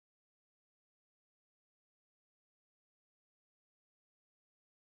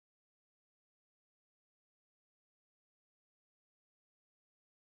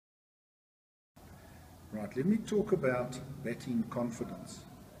Right, let me talk about batting confidence,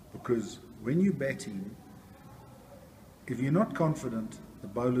 because when you're batting, if you're not confident, the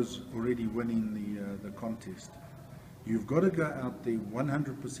bowler's already winning the contest. You've got to go out there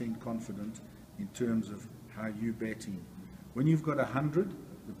 100% confident in terms of how you're batting. When you've got 100,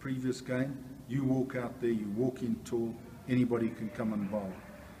 the previous game, you walk out there, you walk in tall, anybody can come and bowl.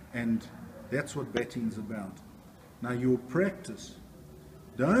 And that's what batting's about. Now your practice,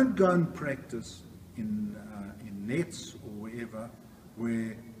 don't go and practice in nets or wherever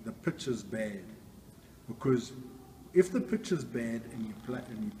where the pitch is bad, because if the pitch is bad and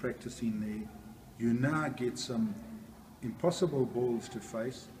you practice in there, you now get some impossible balls to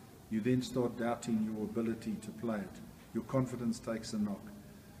face. You then start doubting your ability to play it. Your confidence takes a knock.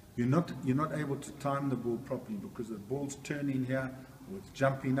 You're not able to time the ball properly because the ball's turning here, or it's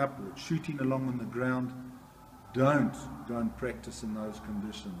jumping up, or it's shooting along on the ground. Don't go and practice in those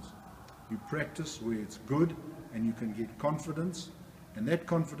conditions. You practice where it's good and you can get confidence, and that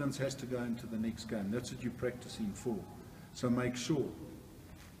confidence has to go into the next game. That's what you're practicing for. So make sure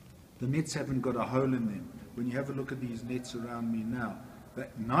the nets haven't got a hole in them. When you have a look at these nets around me now, they're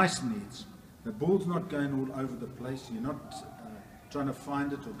nice nets. The ball's not going all over the place. You're not trying to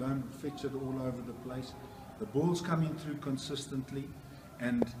find it or go and fetch it all over the place. The ball's coming through consistently,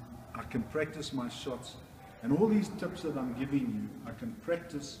 and I can practice my shots. And all these tips that I'm giving you, I can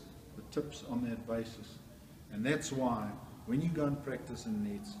practice the tips on that basis. And that's why when you go and practice in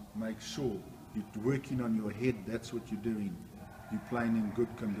nets, make sure you're working on your head. That's what you're doing. You're playing in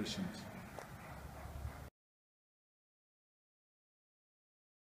good conditions.